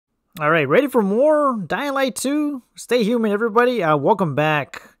Alright, ready for more? Dying Light 2? Stay human, everybody. Welcome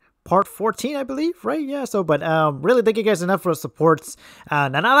back. Part 14, I believe, right? Yeah, so, but, really thank you guys enough for the supports. Now,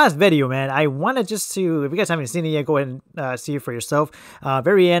 that last video, man, I wanted just to, if you guys haven't seen it yet, go ahead and see it for yourself.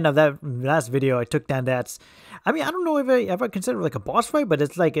 Very end of that last video, I took down that. I mean, I don't know if I consider it like a boss fight, but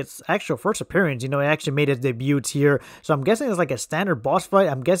it's like its actual first appearance. You know, it actually made its debut here. So I'm guessing it's like a standard boss fight.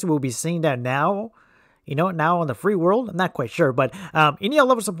 I'm guessing we'll be seeing that now. You know, now on the free world. I'm not quite sure, but any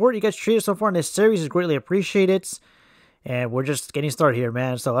level of support you guys treated so far in this series is greatly appreciated. And we're just getting started here,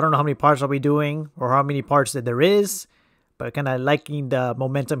 man. So I don't know how many parts I'll be doing or how many parts that there is, but kind of liking the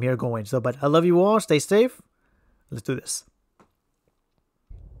momentum here going. So, but I love you all. Stay safe. Let's do this.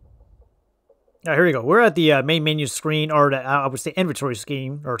 All right, here we go. We're at the main menu screen, or the, I would say inventory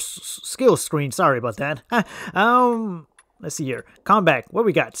screen, or skill screen. Sorry about that. Let's see here. Combat. What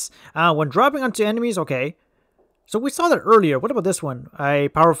we got? When dropping onto enemies, okay. So we saw that earlier. What about this one? A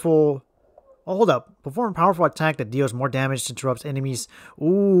powerful... Oh, hold up. Perform a powerful attack that deals more damage to interrupts enemies.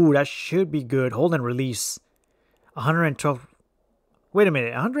 Ooh, that should be good. Hold and release. 112... Wait a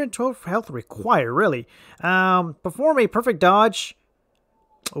minute. 112 health required, really. Perform a perfect dodge.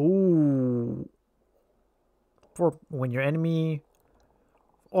 Ooh. For when your enemy...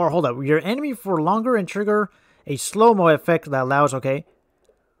 Or hold up. Your enemy for longer and trigger... A slow-mo effect that allows, okay.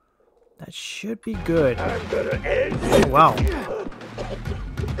 That should be good. Oh, wow.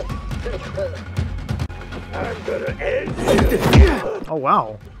 Oh,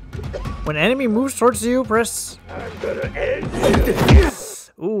 wow. When an enemy moves towards you, press...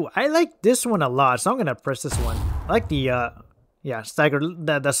 Ooh, I like this one a lot, so I'm gonna press this one. I like the, yeah, stagger,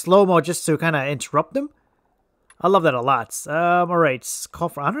 the slow-mo just to kind of interrupt them. I love that a lot. Alright, call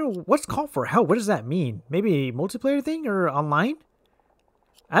for... I don't know, what's call for help? What does that mean? Maybe a multiplayer thing or online?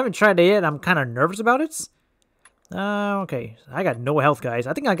 I haven't tried it yet. I'm kind of nervous about it. Okay. I got no health, guys.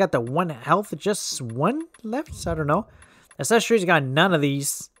 I think I got the one health, just one left? I don't know. Accessories, got none of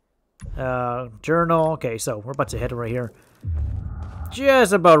these. Journal. Okay, so we're about to head right here.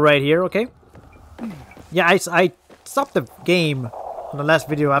 Just about right here, okay. Yeah, I stopped the game on the last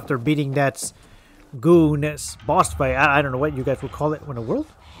video after beating that... Goon boss fight. I don't know what you guys would call it in the world.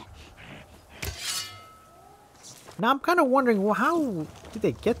 Now I'm kind of wondering, well, how did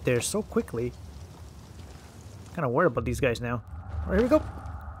they get there so quickly? Kind of worried about these guys now. All right, here we go.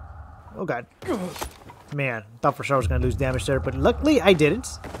 Oh god, man, thought for sure I was gonna lose damage there, but luckily I didn't.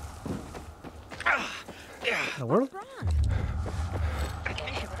 In the world?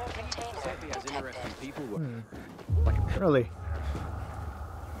 Really?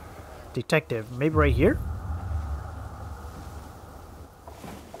 Detective, maybe right here?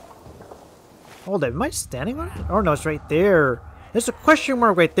 Hold up, am I standing on it? Oh no, it's right there. There's a question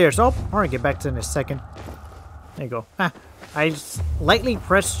mark right there, so I'll probably get back to it in a second. There you go. Ah, I just lightly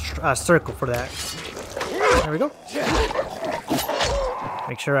pressed circle for that. There we go.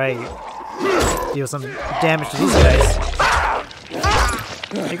 Make sure I deal some damage to these guys.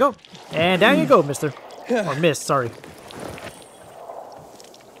 There you go. And down you go, mister. Or miss, sorry.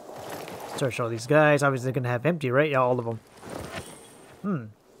 Search all these guys. Obviously gonna have empty, right? Yeah, all of them.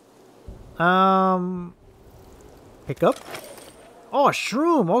 Pick up. Oh,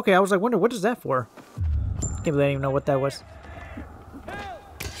 shroom. Okay, I was like, wondering what is that for? Can't believe I didn't even know what that was.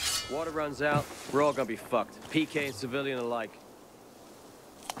 Water runs out. We're all gonna be fucked. PK and civilian alike.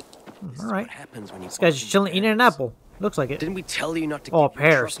 All right. This guy's just chilling, eating an apple. Looks like it. Didn't we tell you not to? Oh, a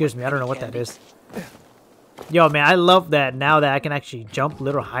pear. Excuse me. I don't know what that is. Yo, man, I love that now that I can actually jump a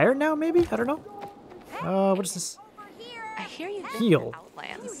little higher now, maybe? I don't know. What is this? I hear you've been Heal. to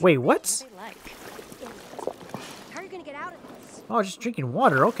Outlands. Wait, what? Like. How are you gonna get out of this? Oh, just drinking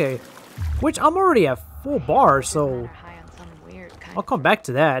water. Okay. Which, I'm already at full bar, so... High on some weird kind I'll come back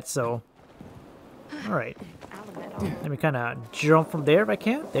to that, so... Alright. Let me kind of jump from there if I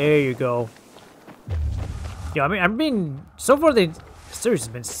can. There you go. Yo, I mean, so far the series has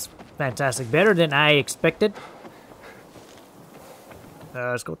been fantastic. Better than I expected.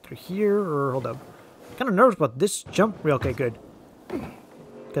 Let's go through here, or hold up. Kind of nervous about this jump. Okay, good.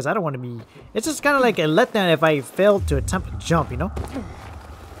 Because I don't want to be... It's just kind of like a letdown if I fail to attempt a jump, you know?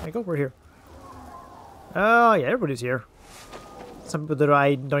 There you go, we're here. Oh, yeah, everybody's here. Some people that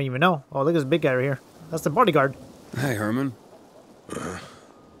I don't even know. Oh, look at this big guy right here. That's the bodyguard. Hey, Herman.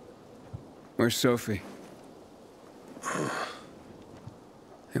 Where's Sophie?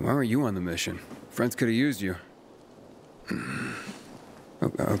 Hey, why were you on the mission? Friends could have used you.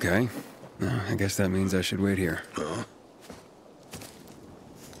 Okay. I guess that means I should wait here.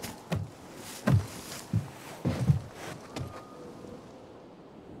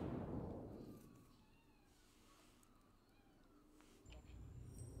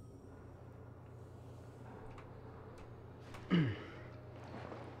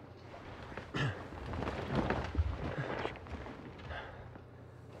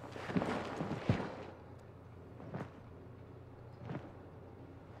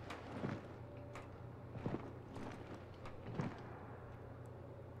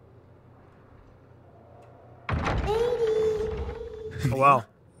 wow.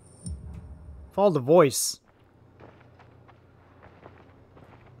 Follow the voice.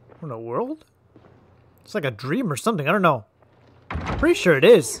 In the world? It's like a dream or something. I don't know. Pretty sure it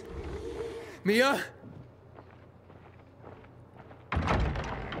is. Mia? Aiden,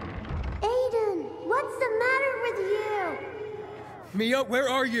 what's the matter with you? Mia, where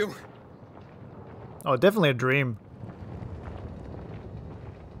are you? Oh, definitely a dream.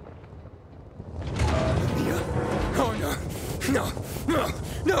 Mia? Oh no. No. No.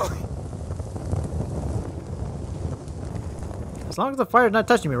 No. As long as the fire's not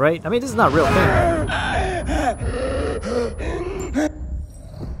touching me, right? I mean, this is not a real thing.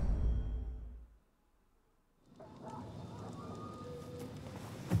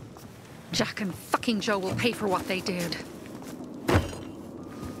 Jack and fucking Joe will pay for what they did.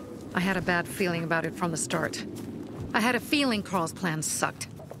 I had a bad feeling about it from the start. I had a feeling Carl's plan sucked,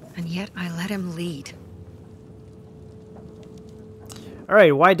 and yet I let him lead.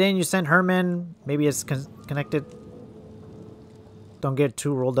 Alright, why didn't you send Herman? Maybe it's connected. Don't get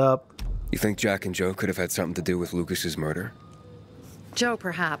too rolled up. You think Jack and Joe could have had something to do with Lucas's murder? Joe,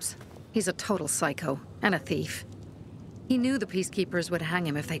 perhaps. He's a total psycho, and a thief. He knew the peacekeepers would hang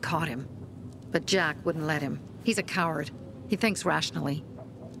him if they caught him. But Jack wouldn't let him. He's a coward. He thinks rationally.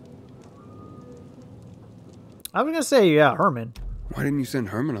 I was gonna say, yeah, Herman. Why didn't you send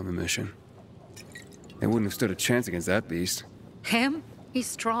Herman on the mission? They wouldn't have stood a chance against that beast. Him? He's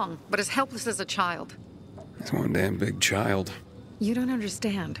strong, but as helpless as a child. He's one damn big child. You don't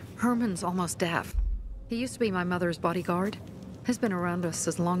understand. Herman's almost deaf. He used to be my mother's bodyguard. He's been around us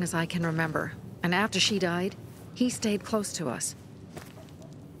as long as I can remember. And after she died, he stayed close to us.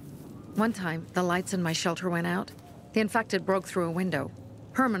 One time, the lights in my shelter went out. The infected broke through a window.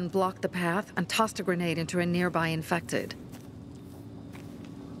 Hermann blocked the path and tossed a grenade into a nearby infected.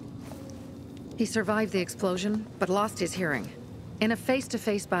 He survived the explosion, but lost his hearing. In a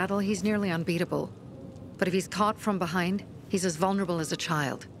face-to-face battle, he's nearly unbeatable. But if he's caught from behind, he's as vulnerable as a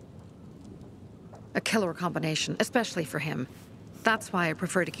child. A killer combination, especially for him. That's why I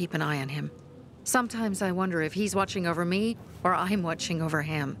prefer to keep an eye on him. Sometimes I wonder if he's watching over me, or I'm watching over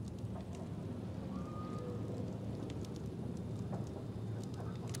him.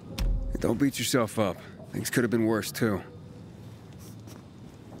 Don't beat yourself up. Things could have been worse, too.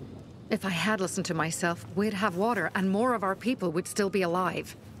 If I had listened to myself, we'd have water, and more of our people would still be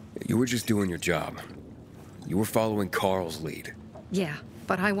alive. You were just doing your job. You were following Carl's lead. Yeah,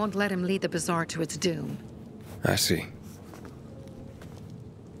 but I won't let him lead the Bazaar to its doom. I see.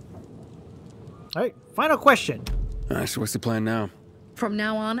 Alright, final question. Alright, so what's the plan now? From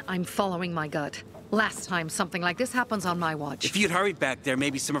now on, I'm following my gut. Last time something like this happens on my watch. If you'd hurried back there,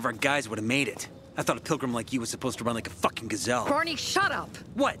 maybe some of our guys would have made it. I thought a pilgrim like you was supposed to run like a fucking gazelle. Barney, shut up!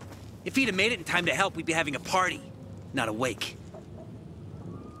 What? If he'd have made it in time to help, we'd be having a party, not a wake.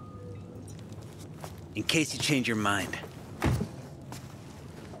 In case you change your mind.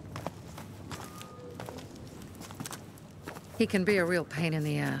 He can be a real pain in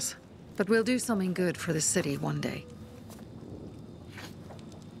the ass. But we'll do something good for the city one day.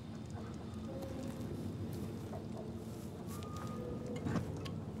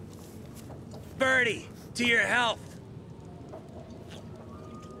 Birdie, to your health.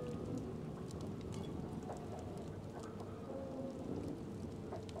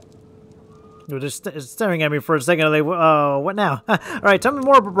 You were just staring at me for a second. Like, what now? Alright, tell me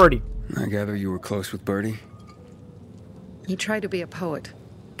more about Birdie. I gather you were close with Birdie? He tried to be a poet.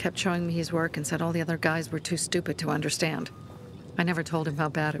 Kept showing me his work and said all the other guys were too stupid to understand. I never told him how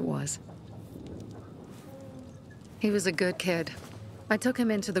bad it was. He was a good kid. I took him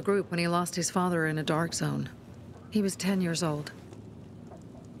into the group when he lost his father in a dark zone. He was 10 years old.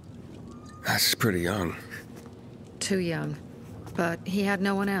 That's pretty young. Too young. But he had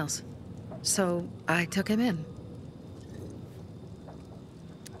no one else. So I took him in.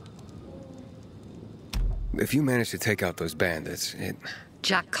 If you manage to take out those bandits,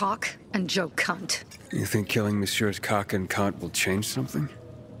 Jack Cock and Joe Cunt. You think killing Messieurs Cock and Cunt will change something?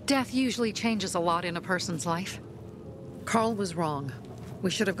 Death usually changes a lot in a person's life. Carl was wrong. We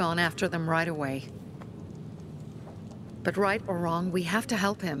should have gone after them right away. But right or wrong, we have to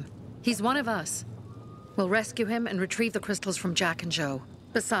help him. He's one of us. We'll rescue him and retrieve the crystals from Jack and Joe.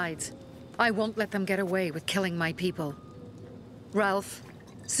 Besides, I won't let them get away with killing my people. Ralph,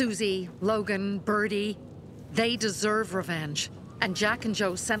 Susie, Logan, Birdie, they deserve revenge. And Jack and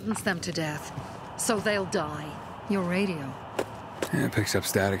Joe sentenced them to death. So they'll die. Your radio. Yeah, it picks up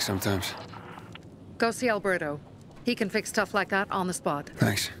static sometimes. Go see Alberto. He can fix stuff like that on the spot.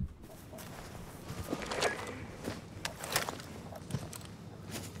 Thanks.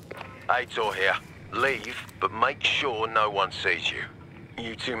 Aitor here. Leave, but make sure no one sees you.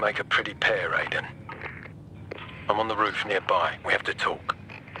 You two make a pretty pair, Aiden. I'm on the roof nearby. We have to talk.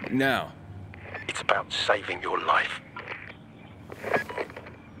 Now. It's about saving your life.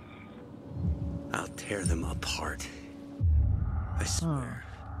 I'll tear them apart. I swear.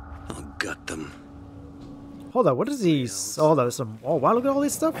 I'll gut them. Hold on, what is these? Oh, there's some. Oh, wow, look at all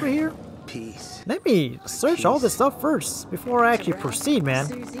this stuff right here. Peace. Let me search all this stuff first before I actually proceed, man.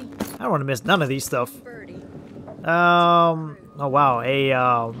 I don't want to miss none of these stuff. Oh wow,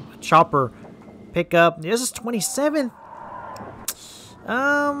 a chopper pickup. This is 27.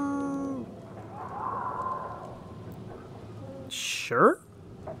 Sure.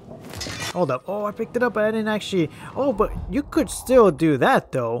 Hold up. Oh, I picked it up, but I didn't actually. Oh, but you could still do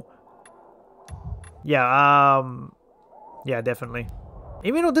that though. Yeah. Yeah, definitely.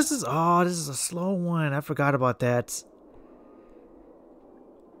 Even though this is a slow one. I forgot about that.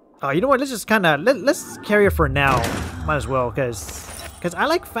 Oh, you know what? Let's just kind of let's carry it for now. Might as well, because I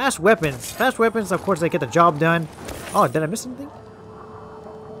like fast weapons. Fast weapons, of course, they get the job done. Oh, did I miss something?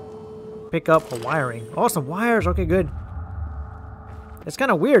 Pick up a wiring. Oh, some wires. Okay, good. It's kind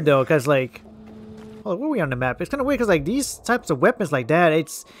of weird though, because like, oh, where are we on the map? It's kind of weird because like these types of weapons like that,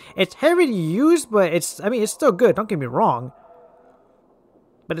 it's heavy to use, but it's still good. Don't get me wrong.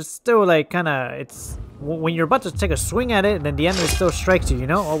 But it's still like kind of, it's when you're about to take a swing at it and then the enemy still strikes you, you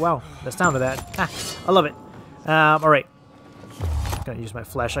know? Oh wow, the sound of that. Ha, I love it. Alright. Gonna use my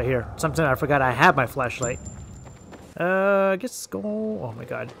flashlight here. Something I forgot I have my flashlight. I guess go. Oh my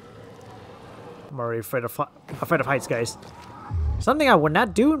god. I'm already afraid of heights, guys. Something I would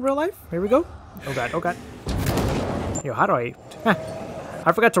not do in real life. Here we go. Oh god, oh god. Yo, how do I?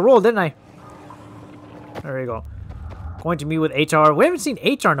 I forgot to roll, didn't I? There we go. Going to meet with HR. We haven't seen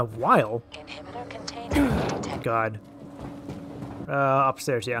HR in a while. God.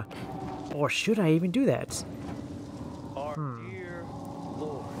 Upstairs, yeah. Or should I even do that?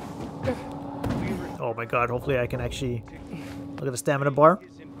 Oh my god, hopefully I can actually look at the stamina bar.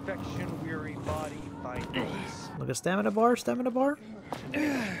 Look at stamina bar.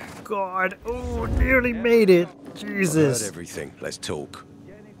 God, oh, nearly made it. Jesus. Heard everything. Let's talk.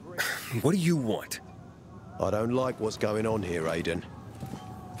 What do you want? I don't like what's going on here, Aiden.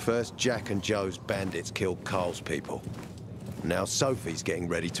 First, Jack and Joe's bandits killed Carl's people. Now Sophie's getting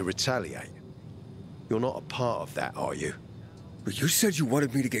ready to retaliate. You're not a part of that, are you? But you said you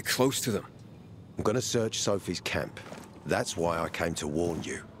wanted me to get close to them. I'm gonna search Sophie's camp. That's why I came to warn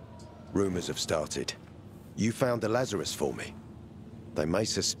you. Rumors have started. You found the Lazarus for me. They may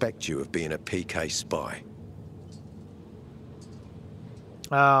suspect you of being a PK spy.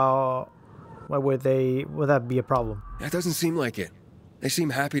 Why would that be a problem? That doesn't seem like it. They seem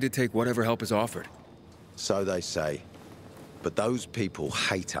happy to take whatever help is offered. So they say. But those people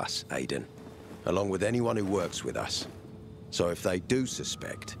hate us, Aiden. Along with anyone who works with us. So if they do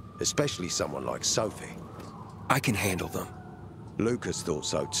suspect, especially someone like Sophie... I can handle them. Lucas thought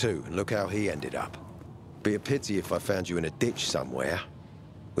so too, and look how he ended up. Be a pity if I found you in a ditch somewhere,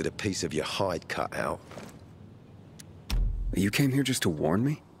 with a piece of your hide cut out. You came here just to warn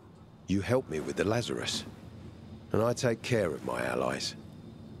me? You helped me with the Lazarus. And I take care of my allies.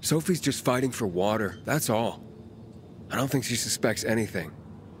 Sophie's just fighting for water, that's all. I don't think she suspects anything.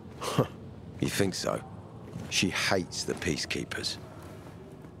 You think so? She hates the peacekeepers.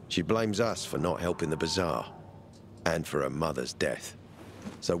 She blames us for not helping the bazaar, and for her mother's death.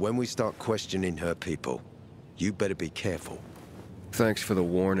 So when we start questioning her people, you better be careful. Thanks for the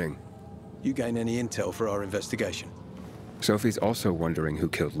warning. You gain any intel for our investigation? Sophie's also wondering who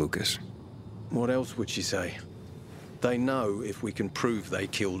killed Lucas. What else would she say? They know if we can prove they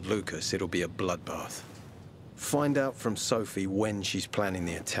killed Lucas, it'll be a bloodbath. Find out from Sophie when she's planning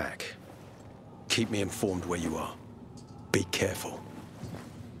the attack. Keep me informed where you are. Be careful.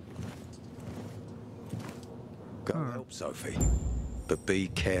 Go help Sophie. But be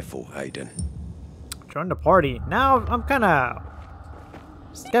careful, Aiden. Join the party. Now I'm kind of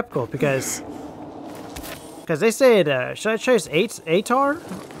skeptical because they said, should I choose Atar?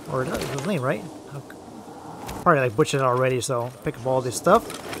 Or that's his name, right? Probably like butchered already, so pick up all this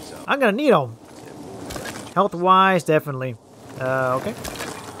stuff. I'm gonna need them. Health-wise, definitely. Okay.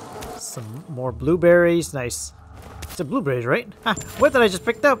 Some more blueberries. Nice. It's a blueberries, right? Ha! What did I just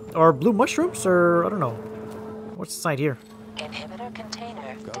picked up? Or blue mushrooms? Or I don't know. What's the side here? Inhibitor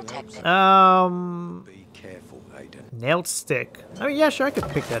container detected. Be careful, Aiden. Nailed stick. I mean, yeah, sure, I could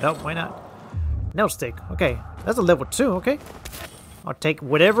pick that up. Why not? Nailed stick. Okay, that's a level 2. Okay. I'll take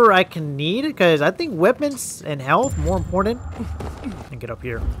whatever I can need because I think weapons and health more important. And get up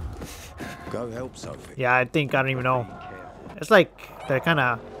here. Go help Sophie. Yeah, I think I don't even know. It's like they're kind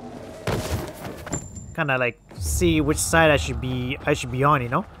of like see which side I should be on, you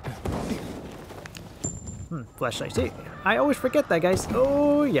know? Flashlight. See, I always forget that, guys.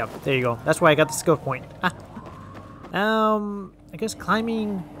 Oh, yeah. There you go. That's why I got the skill point. I guess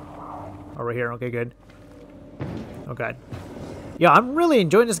climbing over here. Okay, good. Oh god. Yeah, I'm really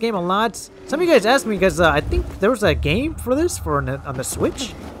enjoying this game a lot. Some of you guys asked me because I think there was a game for this on the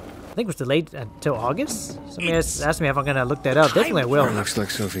Switch. I think it was delayed until August. Somebody asked me if I'm gonna look that up. Definitely I will. It looks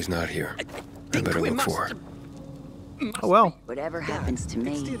like Sophie's not here. I better look for her. Oh well. Whatever happens to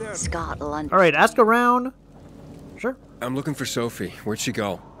me, Scott will All right, ask around. Sure. I'm looking for Sophie. Where'd she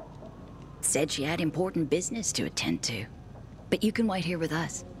go? Said she had important business to attend to. But you can wait here with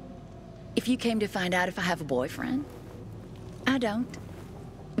us. If you came to find out if I have a boyfriend, I don't.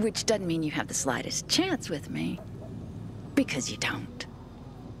 Which doesn't mean you have the slightest chance with me. Because you don't.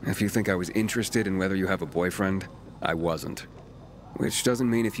 If you think I was interested in whether you have a boyfriend, I wasn't. Which doesn't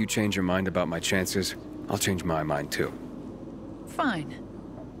mean if you change your mind about my chances, I'll change my mind too. Fine.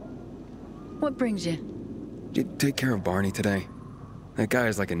 What brings you? Did you take care of Barney today? That guy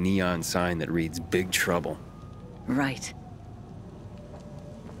is like a neon sign that reads Big Trouble. Right.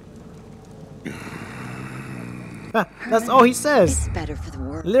 That's all he says. It's better for the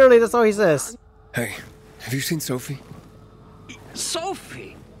world. Literally, that's all he says. Hey, have you seen Sophie?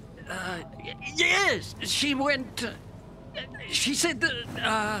 Sophie? Yes, she went... she said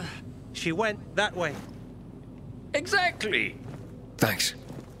that, She went that way. Exactly. Thanks.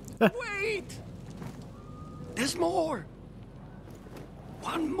 Wait! There's more.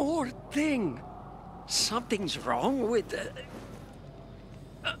 One more thing. Something's wrong with...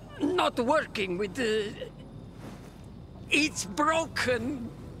 not working with the... It's broken.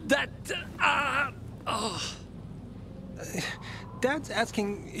 That... oh. Dad's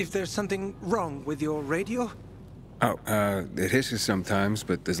asking if there's something wrong with your radio? Oh, it hisses sometimes,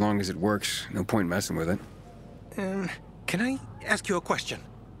 but as long as it works, no point messing with it. Can I ask you a question?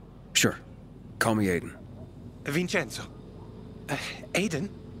 Sure. Call me Aiden. Vincenzo. Aiden?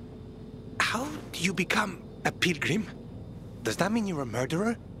 How do you become a pilgrim? Does that mean you're a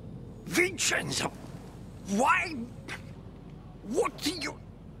murderer? Vincenzo! Why... What do you...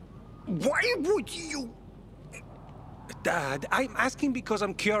 Why would you... Dad, I'm asking because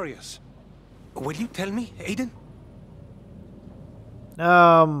I'm curious. Will you tell me, Aiden?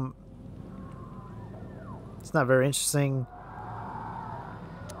 It's not very interesting.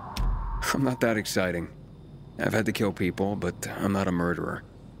 I'm not that exciting. I've had to kill people, but I'm not a murderer.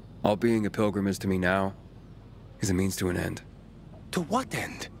 All being a pilgrim is to me now is a means to an end. To what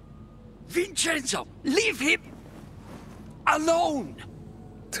end? Vincenzo, leave him alone!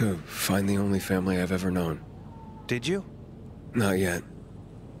 To find the only family I've ever known. Did you? Not yet,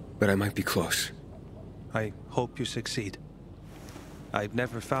 but I might be close. I hope you succeed. I've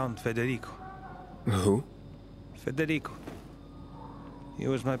never found Federico. Who? Federico. He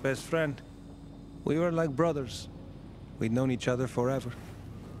was my best friend. We were like brothers. We'd known each other forever.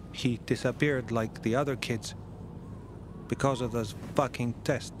 He disappeared like the other kids. Because of those fucking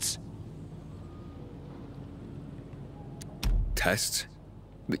tests. Tests?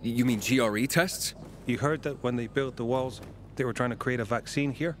 You mean GRE tests? You heard that when they built the walls, they were trying to create a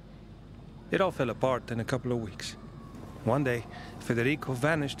vaccine here? It all fell apart in a couple of weeks. One day, Federico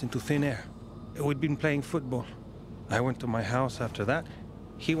vanished into thin air. We'd been playing football. I went to my house after that.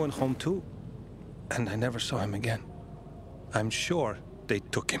 He went home too. And I never saw him again. I'm sure they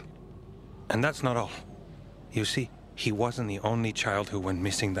took him. And that's not all. You see, he wasn't the only child who went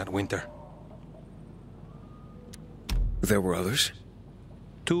missing that winter. There were others?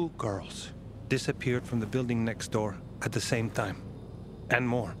 2 girls disappeared from the building next door at the same time. And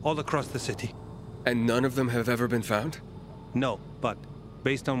more, all across the city. And none of them have ever been found? No, but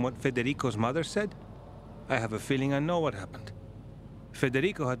based on what Federico's mother said, I have a feeling I know what happened.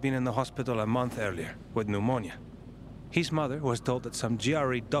 Federico had been in the hospital a month earlier with pneumonia. His mother was told that some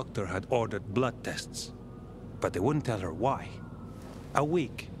GRE doctor had ordered blood tests, but they wouldn't tell her why. A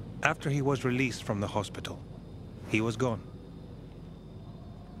week after he was released from the hospital, he was gone.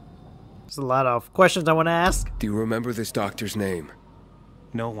 There's a lot of questions I want to ask. Do you remember this doctor's name?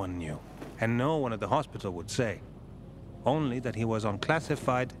 No one knew, and no one at the hospital would say. Only that he was on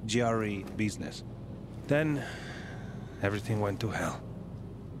classified GRE business. Then, everything went to hell.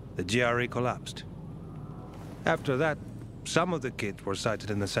 The GRE collapsed. After that, some of the kids were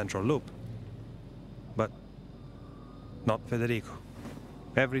sighted in the central loop. But not Federico.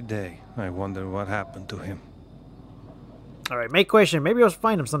 Every day, I wonder what happened to him. Alright, make question. Maybe I'll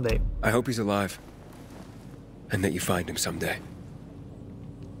find him someday. I hope he's alive. And that you find him someday.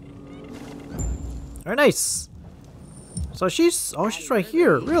 Alright, nice. So she's... Oh, she's right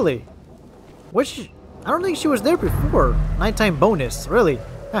here. Really? What's she... I don't think she was there before. Nighttime bonus, really.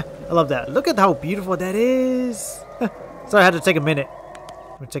 I love that. Look at how beautiful that is. Sorry, I had to take a minute.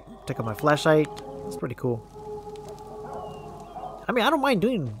 Let me take out my flashlight. That's pretty cool. I mean, I don't mind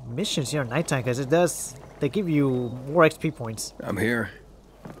doing missions here at nighttime because they give you more XP points. I'm here.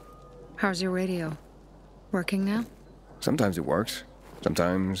 How's your radio? Working now? Sometimes it works.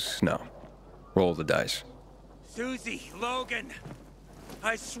 Sometimes, no. Roll the dice. Susie, Logan,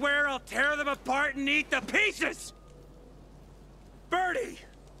 I swear I'll tear them apart and eat the pieces! Bertie!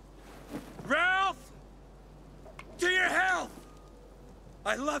 Ralph! To your health!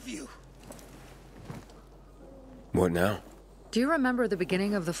 I love you. What now? Do you remember the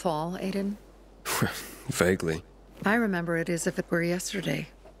beginning of the fall, Aiden? Vaguely. I remember it as if it were yesterday.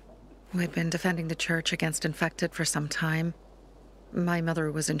 We'd been defending the church against infected for some time. My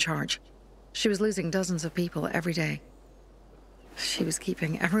mother was in charge. She was losing dozens of people every day. She was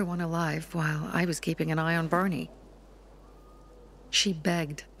keeping everyone alive while I was keeping an eye on Barney. She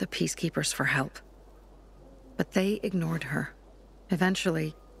begged the peacekeepers for help, but they ignored her.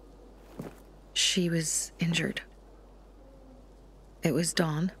 Eventually, she was injured. It was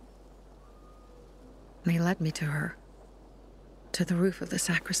dawn. They led me to her, to the roof of the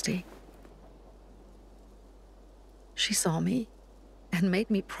sacristy. She saw me and made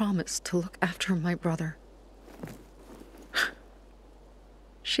me promise to look after my brother.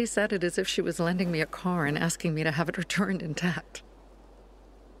 She said it as if she was lending me a car and asking me to have it returned intact.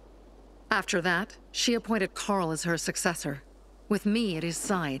 After that, she appointed Carl as her successor, with me at his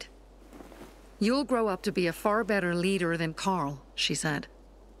side. You'll grow up to be a far better leader than Carl, she said.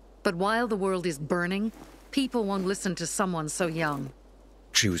 But while the world is burning, people won't listen to someone so young.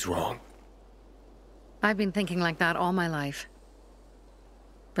 She was wrong. I've been thinking like that all my life.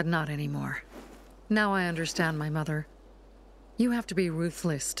 But not anymore. Now I understand my mother. You have to be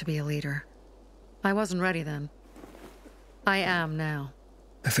ruthless to be a leader. I wasn't ready then. I am now.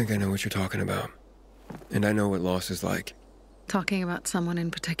 I think I know what you're talking about. And I know what loss is like. Talking about someone in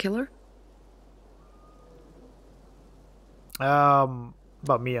particular? About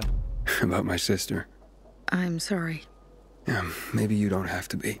Mia. About my sister. I'm sorry. Yeah, maybe you don't have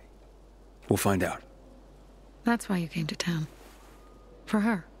to be. We'll find out. That's why you came to town. For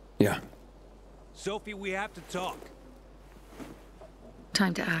her. Yeah. Sophie, we have to talk.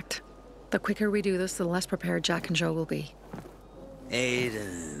 Time to act. The quicker we do this, the less prepared Jack and Joe will be.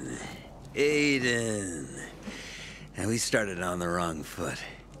 Aiden. And we started on the wrong foot.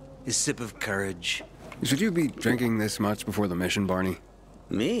 A sip of courage. Should you be drinking this much before the mission, Barney?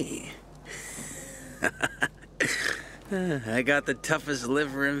 Me? I got the toughest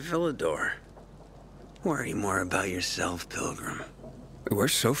liver in Villador. Worry more about yourself, Pilgrim.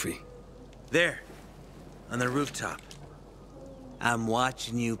 Where's Sophie? There. On the rooftop. I'm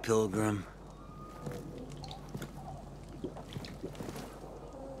watching you, Pilgrim.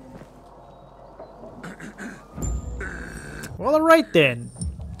 Well, alright then.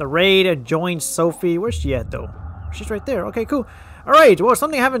 The raid joins Sophie. Where's she at, though? She's right there. Okay, cool. Alright, well,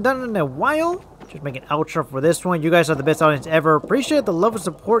 something I haven't done in a while. Just make an outro for this one. You guys are the best audience ever. Appreciate the love and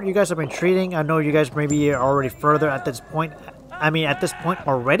support you guys have been treating. I know you guys maybe are already further at this point. I mean, at this point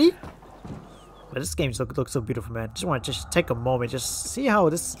already? But this game looks so beautiful, man. Just want to take a moment. Just see how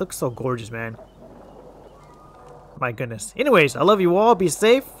this looks so gorgeous, man. My goodness. Anyways, I love you all. Be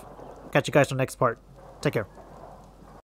safe. Catch you guys on the next part. Take care.